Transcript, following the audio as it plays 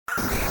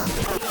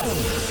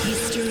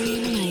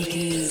History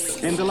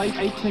Makers. In the late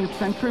 18th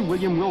century,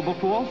 William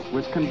Wilberforce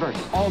was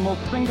converted.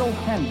 Almost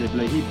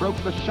single-handedly, he broke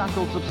the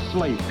shackles of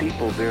slavery.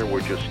 People there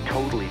were just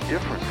totally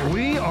different.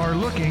 We are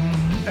looking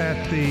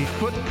at the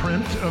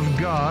footprint of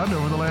God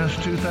over the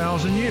last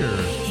 2,000 years.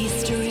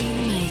 History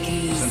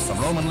Makers. Since the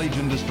Roman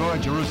legion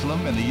destroyed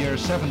Jerusalem in the year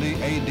 70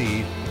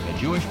 A.D., the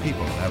Jewish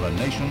people have a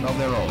nation of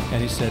their own.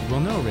 And he said, well,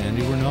 no,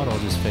 Randy, we're not all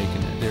just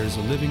faking it. There's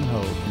a living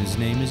hope, and his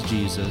name is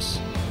Jesus.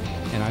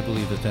 And I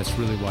believe that that's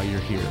really why you're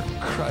here.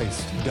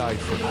 Christ died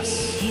for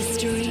us.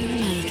 History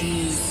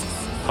Makers.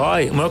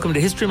 Hi, and welcome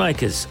to History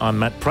Makers. I'm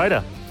Matt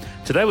Prater.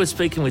 Today we're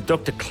speaking with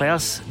Dr.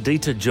 Klaus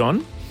Dieter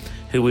John,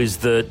 who is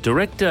the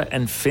director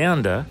and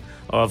founder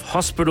of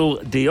Hospital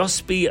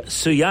Diospi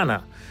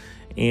Sullana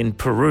in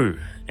Peru.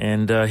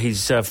 And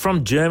he's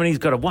from Germany. He's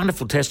got a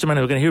wonderful testimony.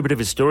 We're going to hear a bit of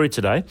his story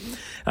today.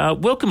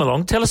 Welcome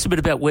along. Tell us a bit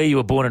about where you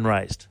were born and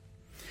raised.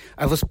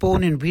 I was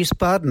born in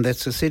Wiesbaden.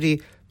 That's a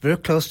city very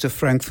close to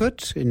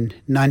Frankfurt in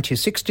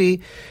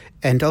 1960.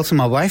 And also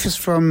my wife is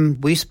from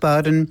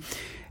Wiesbaden.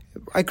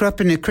 I grew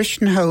up in a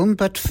Christian home,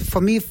 but for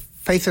me,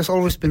 faith has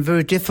always been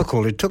very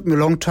difficult. It took me a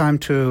long time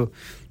to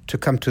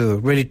come to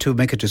really to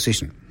make a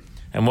decision.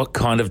 And what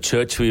kind of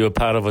church were you a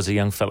part of as a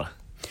young fella?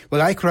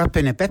 Well, I grew up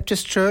in a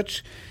Baptist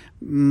church.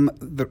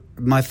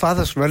 My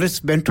father's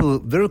relatives went to a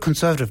very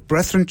conservative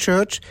Brethren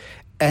church,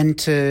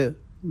 and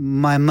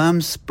my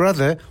mom's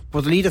brother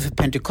was the leader of a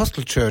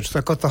Pentecostal church, so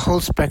I got the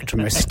whole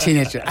spectrum as a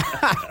teenager.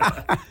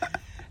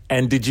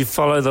 And did you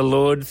follow the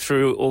Lord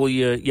through all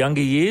your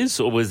younger years,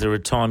 or was there a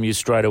time you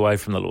strayed away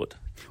from the Lord?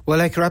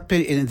 Well, I grew up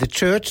in the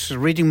church,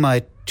 reading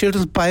my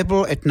children's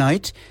Bible at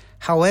night.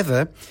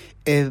 However,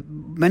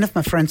 many of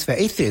my friends were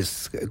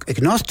atheists,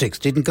 agnostics,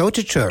 didn't go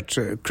to church.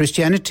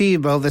 Christianity,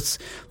 well, that's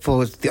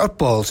for the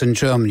oddballs in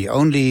Germany.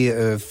 Only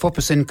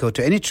 4% go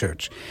to any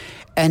church.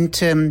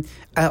 And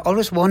I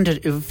always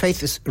wondered if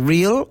faith is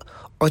real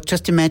or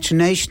just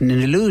imagination,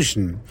 an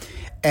illusion.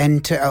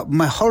 And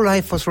my whole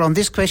life was around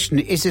this question,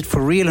 is it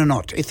for real or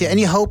not? Is there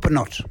any hope or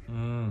not?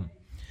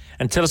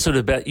 And tell us a bit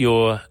about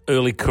your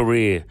early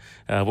career.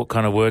 What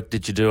kind of work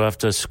did you do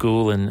after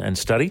school and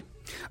study?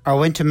 I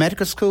went to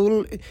medical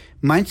school,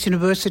 Mainz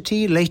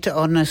University. Later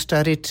on, I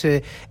studied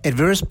at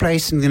various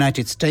places in the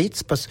United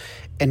States.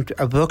 And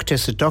I worked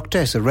as a doctor,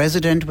 as a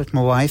resident with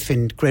my wife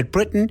in Great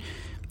Britain,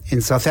 in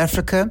South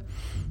Africa,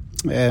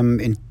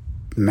 in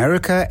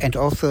America, and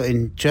also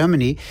in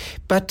Germany.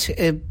 But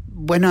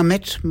when I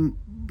met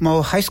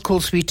my high school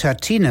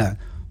sweetheart, Tina,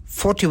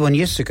 41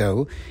 years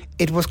ago,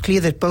 it was clear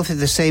that both had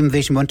the same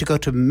vision. We want to go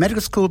to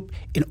medical school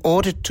in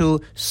order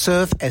to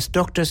serve as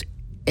doctors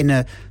in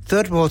a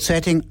third world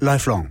setting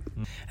lifelong.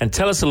 And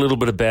tell us a little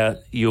bit about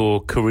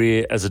your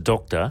career as a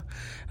doctor.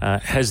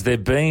 Has there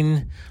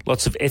been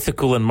lots of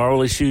ethical and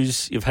moral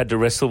issues you've had to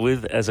wrestle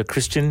with as a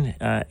Christian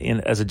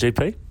as a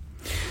GP?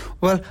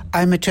 Well,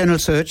 I'm a general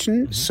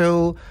surgeon,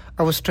 so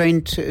I was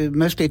trained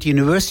mostly at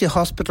university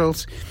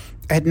hospitals.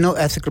 I had no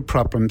ethical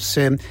problems.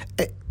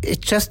 It's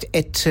just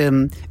at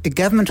a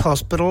government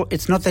hospital,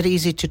 it's not that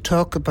easy to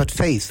talk about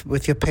faith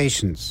with your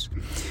patients.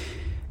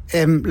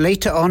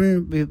 Later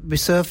on, we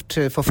served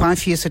for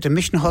 5 years at a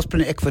mission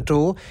hospital in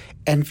Ecuador,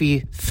 and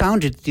we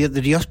founded the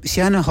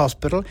Diospi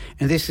Hospital.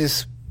 And this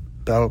is,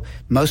 well,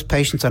 most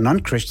patients are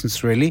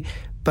non-Christians really,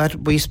 but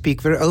we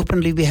speak very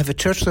openly. We have a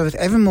church service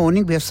every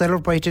morning. We have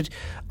celebrated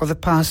over the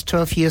past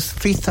 12 years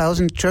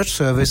 3,000 church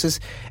services,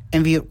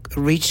 and we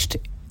reached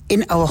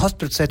in our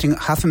hospital setting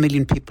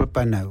 500,000 people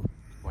by now.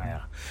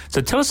 Wow.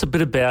 So tell us a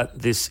bit about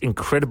this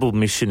incredible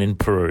mission in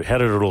Peru. How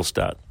did it all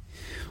start?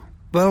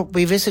 Well,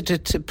 we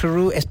visited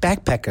Peru as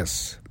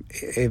backpackers,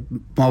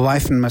 my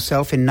wife and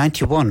myself, in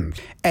 91.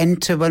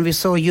 And when we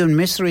saw human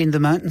misery in the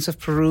mountains of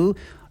Peru,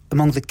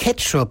 among the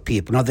Quechua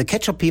people, now the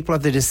Quechua people are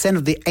the descent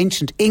of the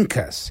ancient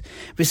Incas,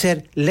 we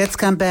said, let's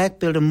come back,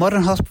 build a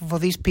modern hospital for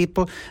these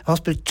people, a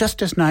hospital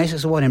just as nice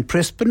as the one in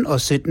Brisbane or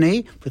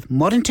Sydney, with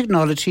modern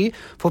technology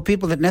for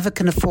people that never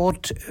can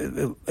afford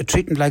a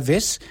treatment like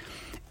this.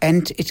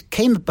 And it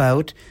came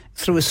about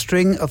through a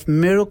string of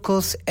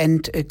miracles,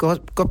 and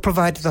God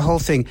provided the whole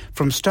thing.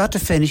 From start to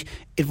finish,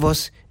 it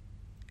was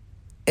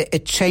a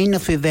chain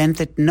of events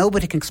that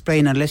nobody can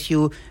explain unless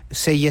you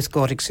say, yes,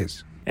 God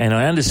exists. And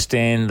I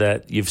understand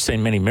that you've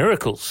seen many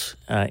miracles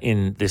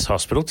in this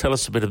hospital. Tell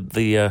us a bit of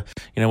the,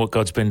 what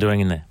God's been doing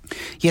in there.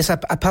 Yes, I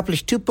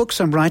published 2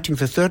 books. I'm writing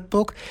the 3rd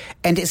book,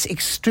 and it's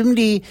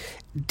extremely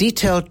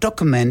detailed,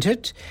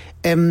 documented,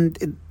 and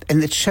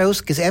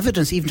it gives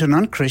evidence even to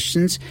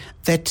non-Christians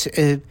that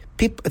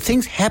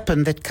things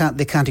happen that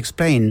they can't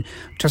explain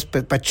just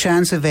by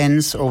chance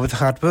events or with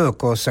hard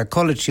work or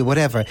psychology,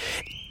 whatever.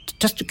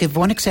 Just to give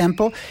one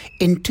example,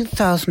 in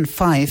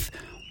 2005,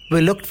 we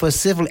looked for a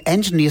civil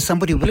engineer,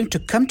 somebody willing to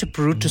come to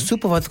Peru to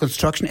supervise the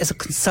construction as a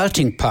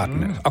consulting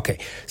partner. Okay,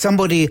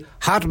 somebody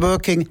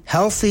hardworking,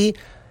 healthy.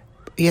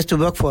 He has to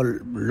work for a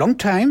long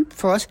time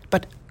for us,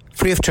 but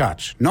free of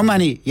charge, no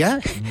money,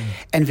 yeah?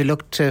 And we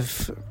looked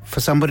for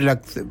somebody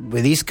like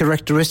with these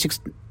characteristics,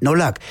 no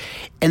luck.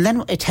 And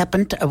then it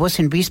happened, I was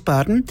in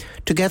Wiesbaden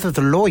together with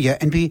a lawyer,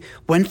 and we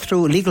went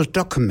through a legal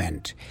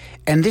document.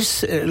 And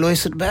this lawyer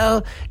said,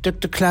 well,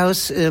 Dr.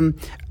 Klaus,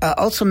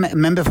 also a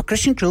member of a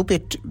Christian group,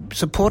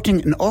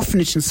 supporting an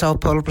orphanage in Sao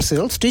Paulo,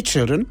 Brazil, street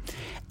children,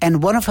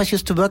 and one of us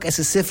used to work as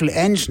a civil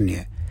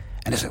engineer.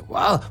 And I said,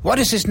 wow, what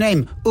is his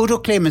name? Udo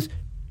Clemens.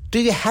 Do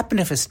you happen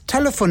to have his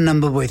telephone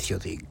number with you?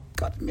 He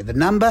got me the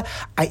number.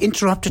 I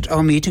interrupted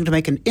our meeting to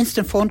make an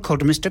instant phone call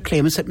to Mr.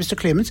 Clemens. Said, Mr.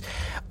 Clemens,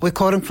 we're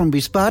calling from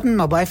Wiesbaden.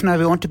 My wife and I,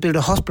 we want to build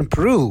a hospital in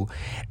Peru.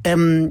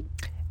 And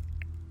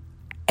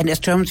as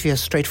Germans, we are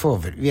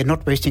straightforward. We are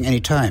not wasting any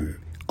time.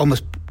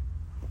 Almost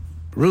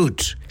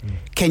rude.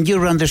 Can you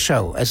run the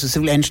show as a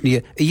civil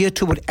engineer? A year or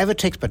two, whatever it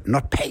takes, but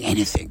not paying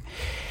anything.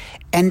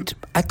 And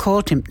I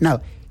called him.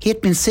 Now, he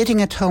had been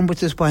sitting at home with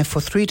his wife for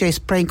 3 days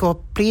praying, God,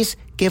 please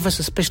give us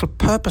a special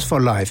purpose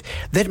for life.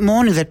 That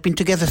morning, they'd been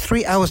together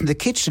 3 hours in the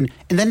kitchen,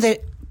 and then they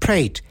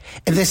prayed.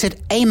 And they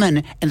said,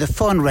 Amen, and the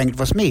phone rang. It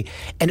was me.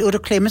 And Udo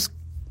Clemens,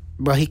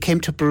 well, he came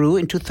to Peru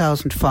in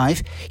 2005.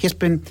 He has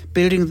been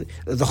building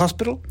the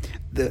hospital,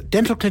 the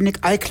dental clinic,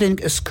 eye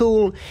clinic, a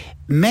school,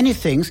 many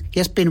things. He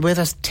has been with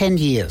us 10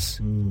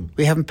 years.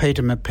 We haven't paid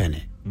him a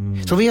penny.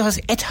 So we was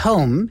at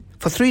home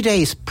for 3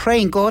 days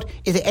praying, God,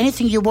 is there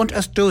anything you want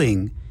us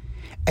doing?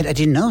 And I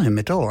didn't know him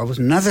at all. I was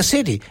in another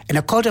city. And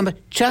I called him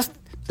just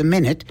the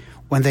minute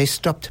when they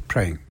stopped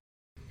praying.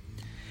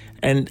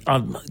 And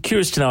I'm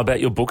curious to know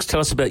about your books. Tell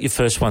us about your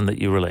first one that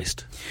you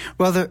released.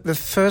 Well, the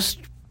first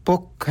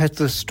book had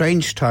the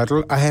strange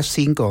title, I Have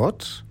Seen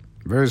God.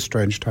 Very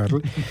strange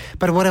title.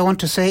 But what I want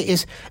to say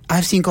is,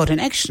 I've seen God in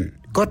action.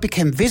 God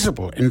became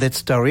visible in that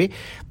story.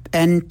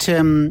 And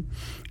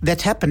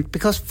that happened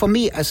because for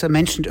me, as I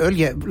mentioned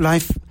earlier,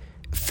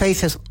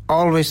 faith has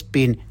always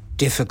been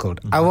difficult.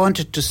 I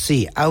wanted to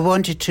see. I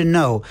wanted to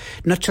know,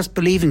 not just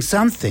believing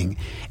something.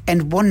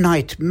 And one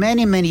night,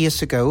 many, many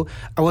years ago,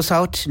 I was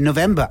out in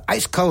November,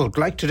 ice cold,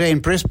 like today in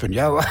Brisbane,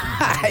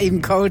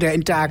 even colder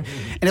and dark.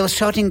 And I was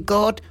shouting,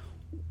 God,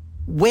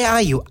 where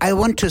are you? I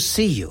want to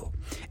see you.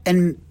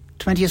 And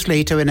 20 years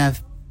later, when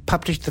I've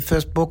published the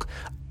first book,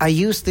 I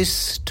used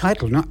this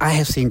title, I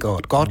Have Seen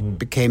God. God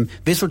became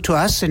visible to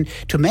us and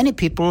to many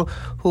people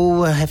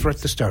who have read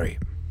the story.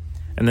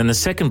 And then the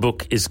second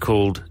book is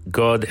called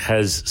God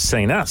Has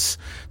Seen Us.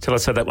 Tell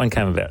us how that one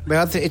came about.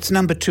 Well, it's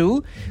number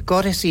 2,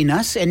 God Has Seen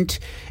Us. And,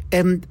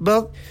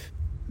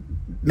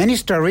 many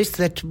stories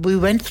that we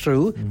went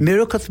through,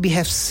 miracles we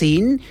have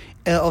seen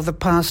of the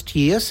past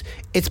years.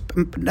 It's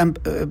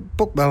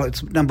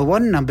it's number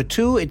 1, number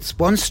 2, it's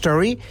one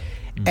story.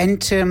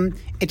 And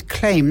it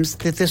claims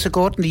that there's a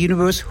God in the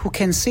universe who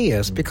can see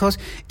us. Because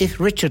if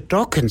Richard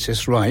Dawkins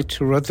is right,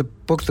 who wrote the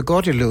book The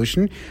God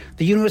Illusion,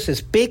 the universe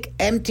is big,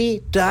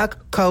 empty,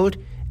 dark, cold,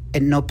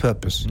 and no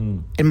purpose.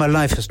 And my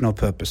life has no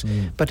purpose.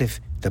 But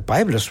if the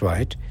Bible is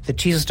right, that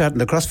Jesus died on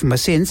the cross for my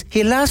sins,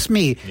 he loves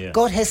me. Yeah.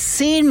 God has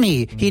seen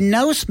me. He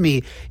knows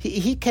me.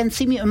 He can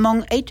see me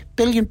among 8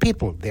 billion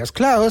people. There's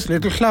Klaus,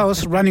 little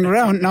Klaus, running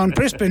around now in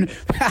Brisbane.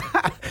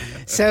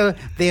 So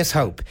there's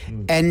hope.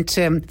 And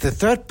the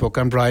third book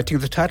I'm writing,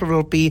 the title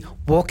will be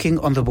Walking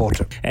on the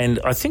Water. And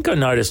I think I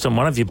noticed on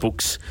one of your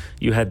books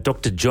you had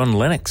Dr. John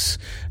Lennox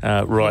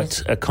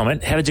write a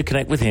comment. How did you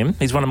connect with him?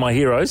 He's one of my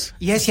heroes.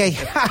 Yes,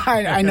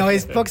 I know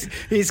his books.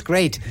 He's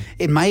great.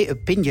 In my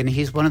opinion,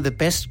 he's one of the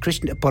best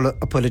Christian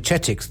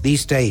apologetics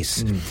these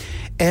days.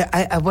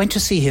 I went to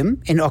see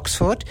him in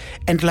Oxford,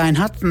 and Lion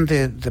Hutton,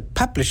 the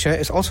publisher,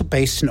 is also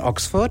based in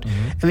Oxford,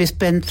 and we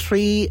spent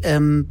 3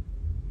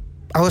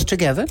 hours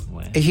together.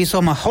 Wow. He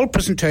saw my whole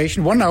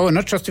presentation, 1 hour,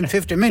 not just in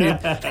 50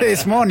 minutes,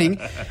 this morning.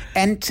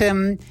 And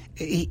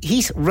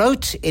he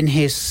wrote in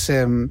his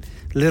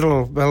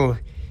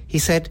he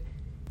said,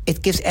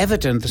 it gives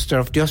evidence, the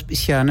story of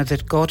Diospiciana,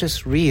 that God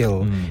is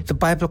real. The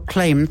Bible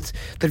claims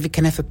that we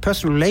can have a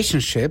personal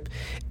relationship,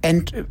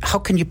 and how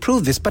can you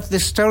prove this? But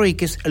this story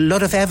gives a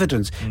lot of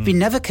evidence. We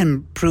never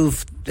can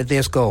prove that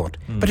there's God,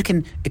 but it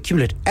can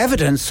accumulate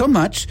evidence so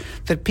much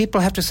that people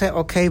have to say,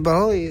 okay,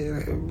 well,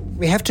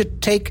 we have to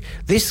take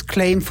this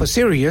claim for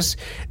serious.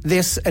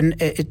 There's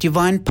a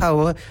divine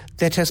power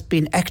that has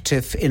been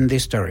active in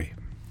this story.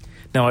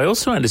 Now, I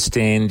also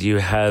understand you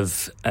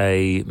have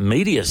a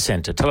media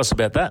centre. Tell us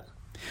about that.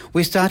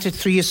 We started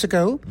 3 years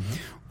ago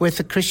with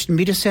the Christian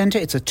Media Center.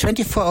 It's a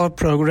 24-hour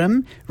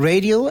program,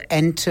 radio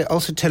and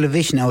also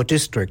television in our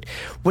district.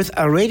 With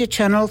our radio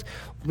channels,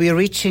 we are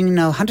reaching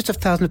now hundreds of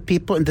thousands of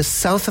people in the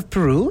south of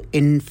Peru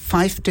in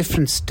 5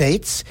 different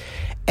states.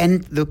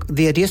 And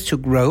the idea is to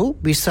grow.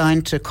 We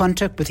signed a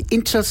contract with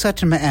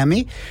Intelsat in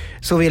Miami.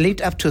 So we are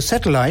linked up to a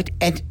satellite,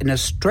 and an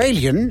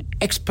Australian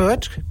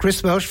expert,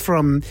 Chris Welsh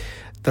from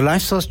the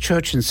Life Source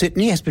Church in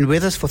Sydney, has been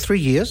with us for 3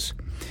 years.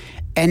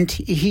 And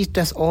he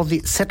does all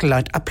the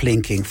satellite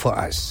uplinking for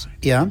us,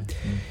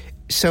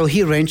 So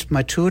he arranged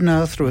my tour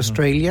now through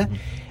Australia.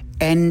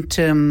 And,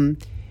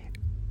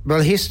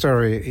 his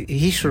story,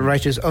 he should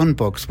write his own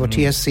books, what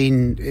he has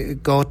seen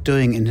God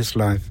doing in his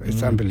life.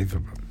 It's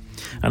unbelievable.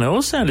 And I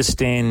also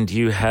understand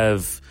you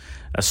have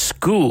a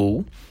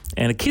school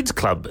and a kids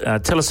club.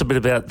 Tell us a bit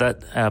about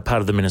that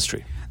part of the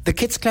ministry. The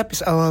kids club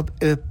is our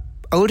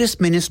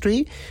oldest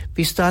ministry.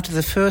 We started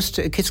the first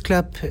kids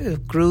club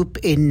group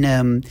in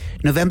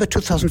November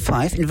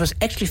 2005, and it was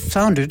actually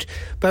founded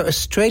by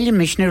Australian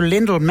missionary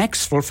Lyndall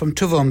Maxwell from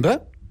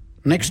Toowoomba,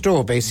 next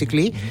door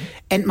basically,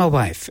 and my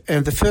wife.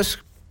 The first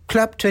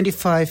club,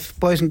 25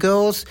 boys and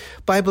girls,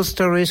 Bible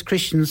stories,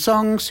 Christian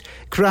songs,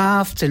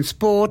 crafts and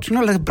sport,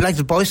 like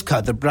the Boy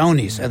Scout, the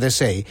brownies, as they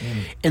say.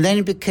 And then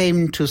it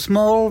became too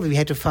small. We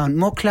had to found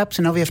more clubs,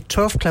 and now we have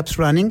 12 clubs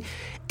running.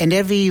 And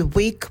every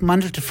week,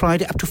 Monday to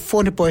Friday, up to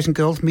 400 boys and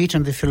girls meet,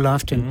 and they feel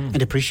loved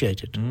and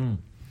appreciated.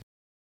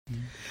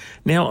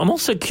 Now, I'm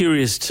also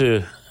curious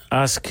to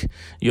ask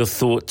your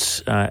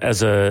thoughts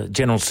as a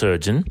general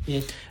surgeon.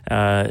 Yes.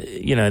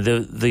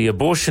 The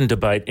abortion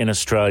debate in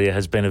Australia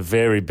has been a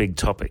very big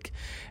topic,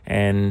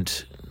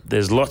 and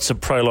there's lots of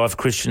pro-life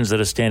Christians that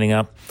are standing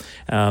up,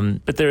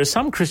 but there are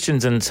some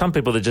Christians and some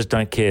people that just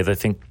don't care. They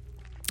think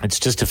it's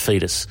just a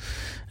fetus.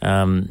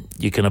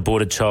 You can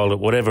abort a child at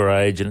whatever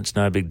age and it's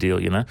no big deal,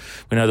 We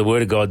know the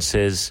Word of God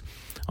says,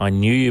 I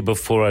knew you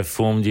before I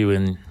formed you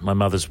in my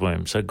mother's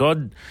womb. So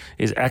God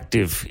is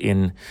active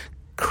in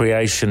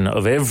creation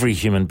of every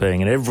human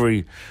being, and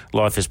every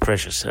life is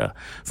precious.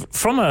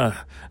 From a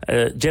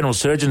general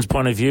surgeon's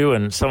point of view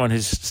and someone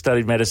who's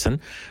studied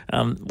medicine,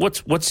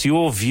 what's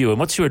your view and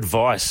what's your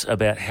advice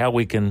about how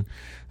we can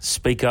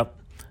speak up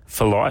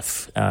for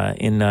life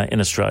in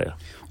Australia?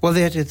 Well,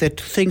 there are two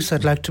things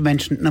I'd like to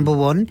mention. Number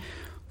one,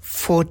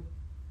 for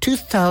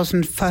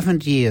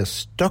 2,500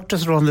 years,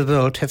 doctors around the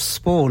world have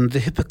sworn the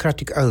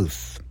Hippocratic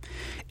Oath.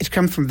 It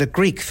comes from the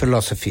Greek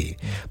philosophy,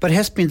 but it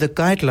has been the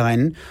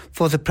guideline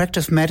for the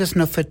practice of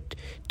medicine for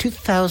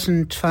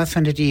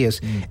 2,500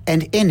 years.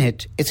 And in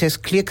it says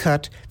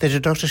clear-cut that a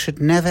doctor should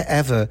never,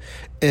 ever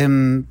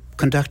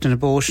conduct an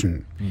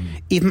abortion.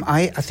 Even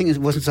I think it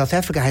was in South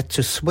Africa, I had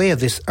to swear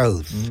this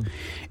oath.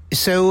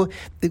 So,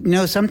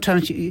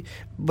 sometimes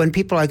when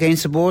people are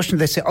against abortion,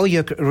 they say, oh,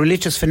 you're a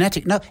religious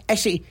fanatic. No,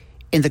 actually,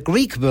 in the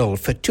Greek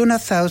world, for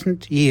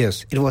 2,500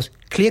 years, it was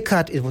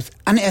clear-cut, it was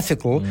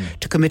unethical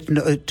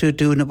to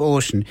do an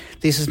abortion.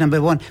 This is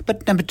number one.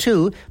 But number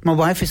two, my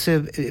wife is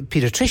a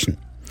pediatrician,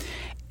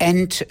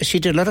 and she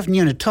did a lot of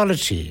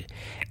neonatology.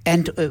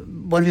 And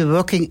when we were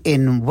working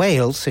in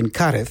Wales, in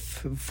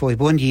Cardiff, for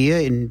 1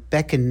 year,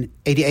 back in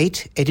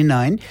 88,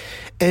 89,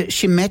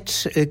 she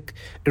met a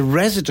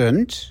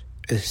resident,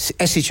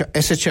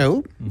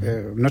 SHO,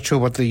 I'm not sure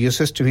what the your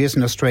system is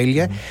in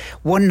Australia,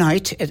 one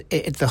night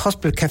at the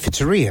hospital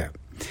cafeteria.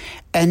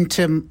 And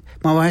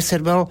my wife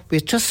said, well,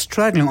 we're just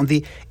struggling on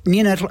the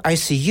neonatal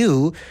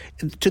ICU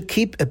to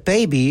keep a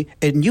baby,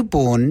 a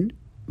newborn,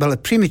 a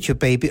premature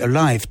baby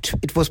alive.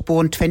 It was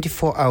born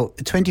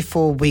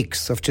 24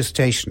 weeks of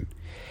gestation.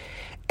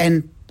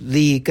 And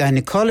the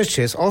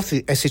gynecologist of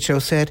the SHO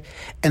said,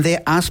 and they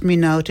asked me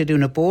now to do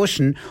an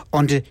abortion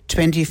on the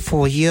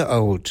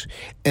 24-year-old.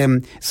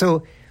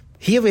 So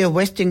here we are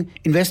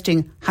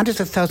investing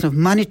hundreds of thousands of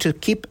money to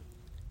keep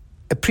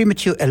a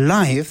premature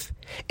alive.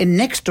 And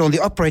next door, on the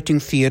operating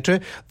theatre,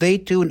 they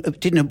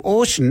did an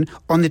abortion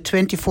on the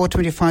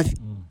 25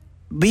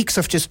 weeks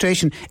of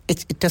gestation.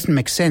 It doesn't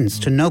make sense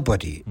to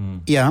nobody.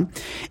 Yeah.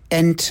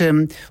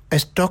 And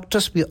as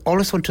doctors, we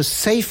always want to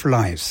save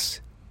lives.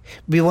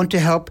 We want to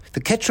help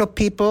the catch-up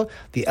people,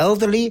 the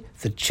elderly,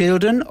 the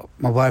children.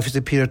 My wife is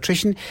a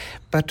pediatrician,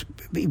 but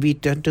we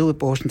don't do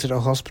abortions at our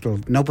hospital.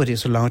 Nobody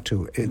is allowed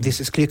to.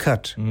 This is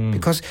clear-cut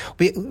because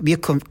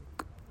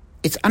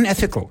it's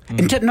unethical.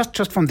 And not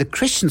just from the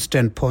Christian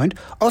standpoint,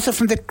 also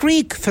from the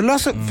Greek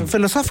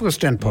philosophical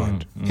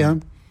standpoint. Yeah.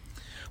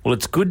 Well,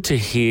 it's good to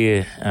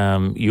hear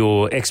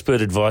your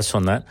expert advice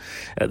on that.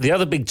 The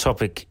other big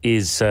topic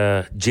is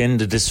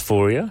gender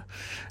dysphoria.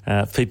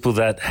 People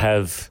that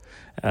have...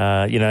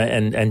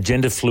 and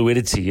gender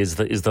fluidity is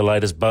the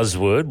latest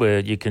buzzword, where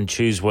you can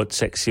choose what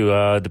sex you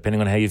are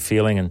depending on how you're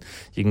feeling, and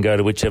you can go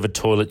to whichever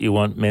toilet you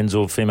want, men's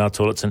or female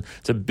toilets. And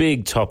it's a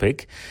big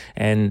topic.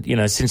 And,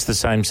 since the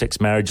same-sex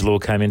marriage law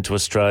came into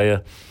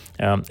Australia,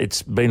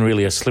 it's been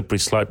really a slippery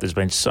slope. There's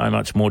been so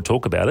much more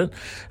talk about it.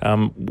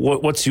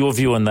 What's your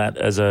view on that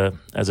as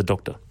a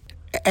doctor?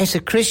 As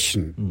a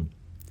Christian,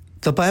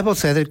 the Bible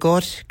says that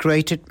God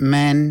created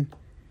man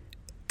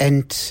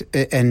and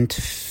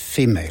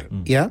female,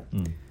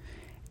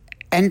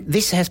 and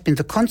this has been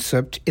the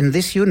concept in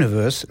this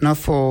universe now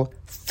for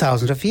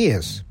thousands of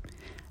years.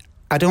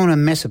 I don't want to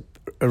mess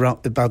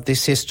around about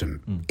this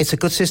system. It's a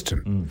good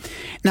system.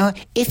 Now,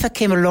 if I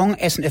came along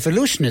as an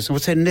evolutionist and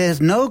would say there's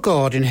no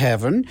God in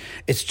heaven,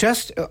 it's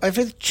just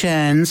every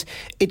chance,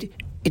 it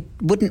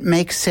wouldn't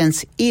make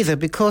sense either,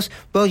 because,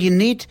 you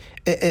need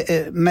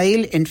a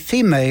male and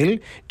female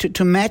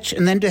to match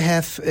and then to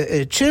have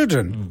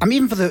children. I mean,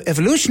 even for the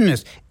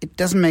evolutionists, it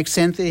doesn't make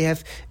sense that you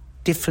have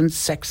different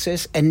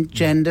sexes and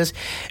genders.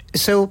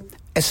 So,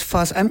 as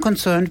far as I'm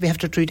concerned, we have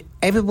to treat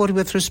everybody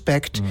with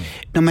respect,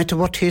 no matter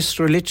what his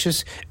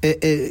religious,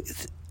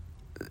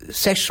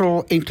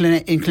 sexual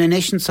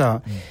inclinations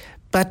are.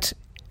 But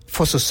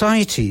for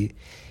society,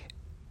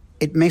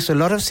 it makes a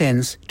lot of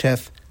sense to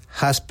have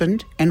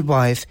husband and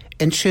wife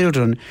and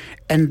children,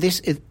 and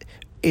this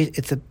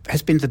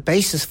has been the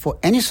basis for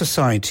any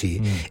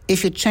society.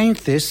 If you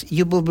change this,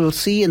 you will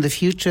see in the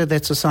future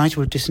that society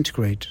will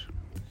disintegrate.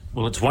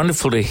 Well, it's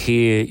wonderful to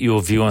hear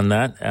your view on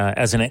that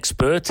as an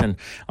expert, and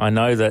I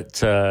know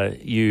that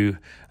you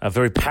are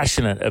very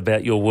passionate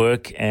about your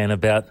work and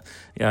about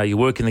your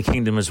work in the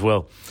kingdom as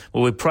well.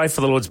 Well, we pray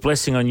for the Lord's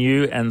blessing on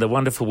you and the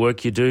wonderful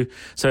work you do.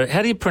 So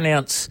how do you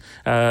pronounce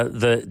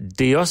the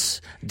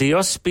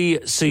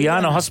Diospi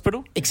Suyana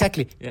Hospital?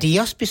 Exactly. Yeah.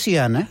 Diospi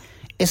Suyana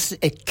is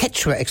a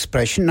Quechua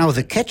expression. Now,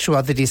 the Quechua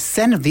are the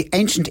descent of the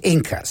ancient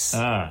Incas.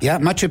 Yeah,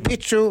 Machu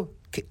Picchu,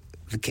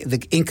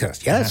 the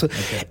Incas, yeah?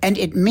 Okay. And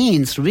it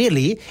means,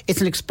 really, it's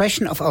an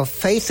expression of our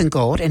faith in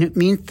God, and it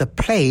means the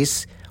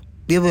place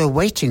we were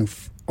waiting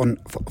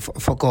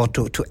for God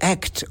to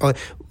act, or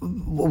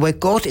where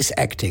God is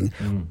acting,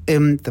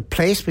 the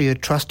place where you're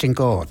trusting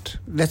God.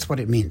 That's what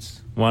it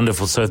means.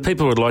 Wonderful. So if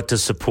people would like to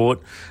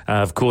support,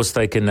 of course,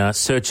 they can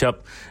search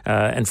up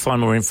and find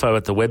more info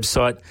at the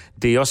website.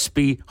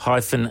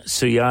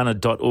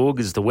 Diospi-Suyana.org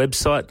is the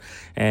website.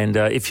 And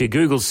if you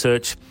Google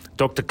search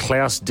Dr.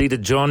 Klaus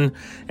Dieter John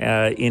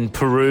in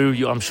Peru,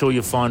 I'm sure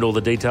you'll find all the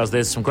details.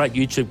 There's some great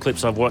YouTube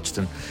clips I've watched,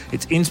 and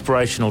it's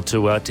inspirational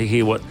to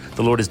hear what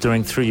the Lord is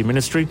doing through your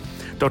ministry.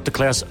 Dr.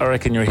 Klaus, I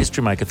reckon you're a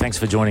history maker. Thanks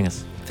for joining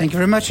us. Thank you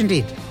very much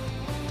indeed.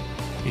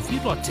 If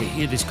you'd like to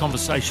hear this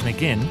conversation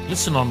again,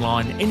 listen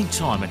online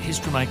anytime at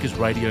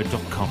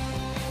historymakersradio.com.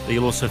 There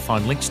you'll also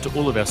find links to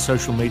all of our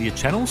social media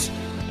channels,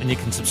 and you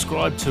can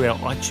subscribe to our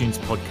iTunes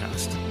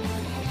podcast.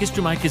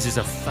 History Makers is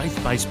a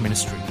faith-based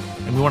ministry,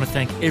 and we want to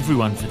thank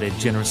everyone for their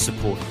generous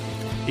support.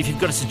 If you've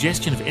got a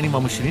suggestion of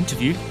anyone we should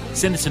interview,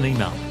 send us an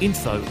email,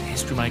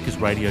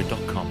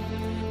 info@historymakersradio.com.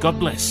 God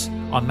bless.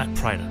 I'm Matt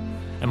Prater,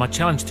 and my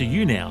challenge to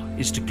you now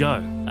is to go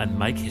and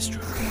make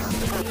history.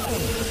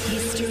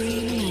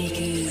 History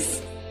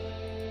Makers.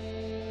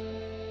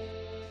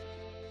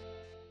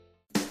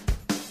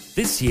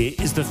 This year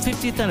is the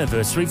 50th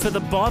anniversary for the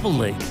Bible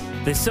League.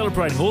 They're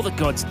celebrating all that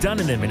God's done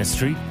in their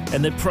ministry,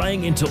 and they're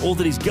praying into all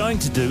that He's going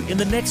to do in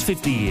the next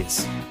 50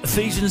 years.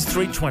 Ephesians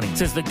 3:20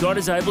 says that God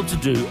is able to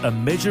do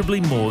immeasurably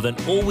more than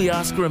all we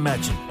ask or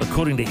imagine,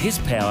 according to His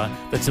power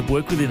that's at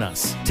work within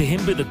us. To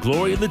Him be the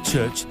glory in the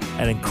church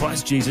and in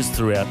Christ Jesus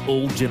throughout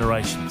all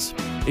generations.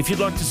 If you'd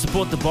like to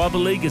support the Bible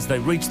League as they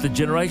reach the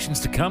generations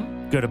to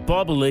come, go to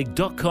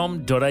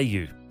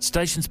BibleLeague.com.au.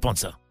 Station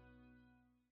sponsor.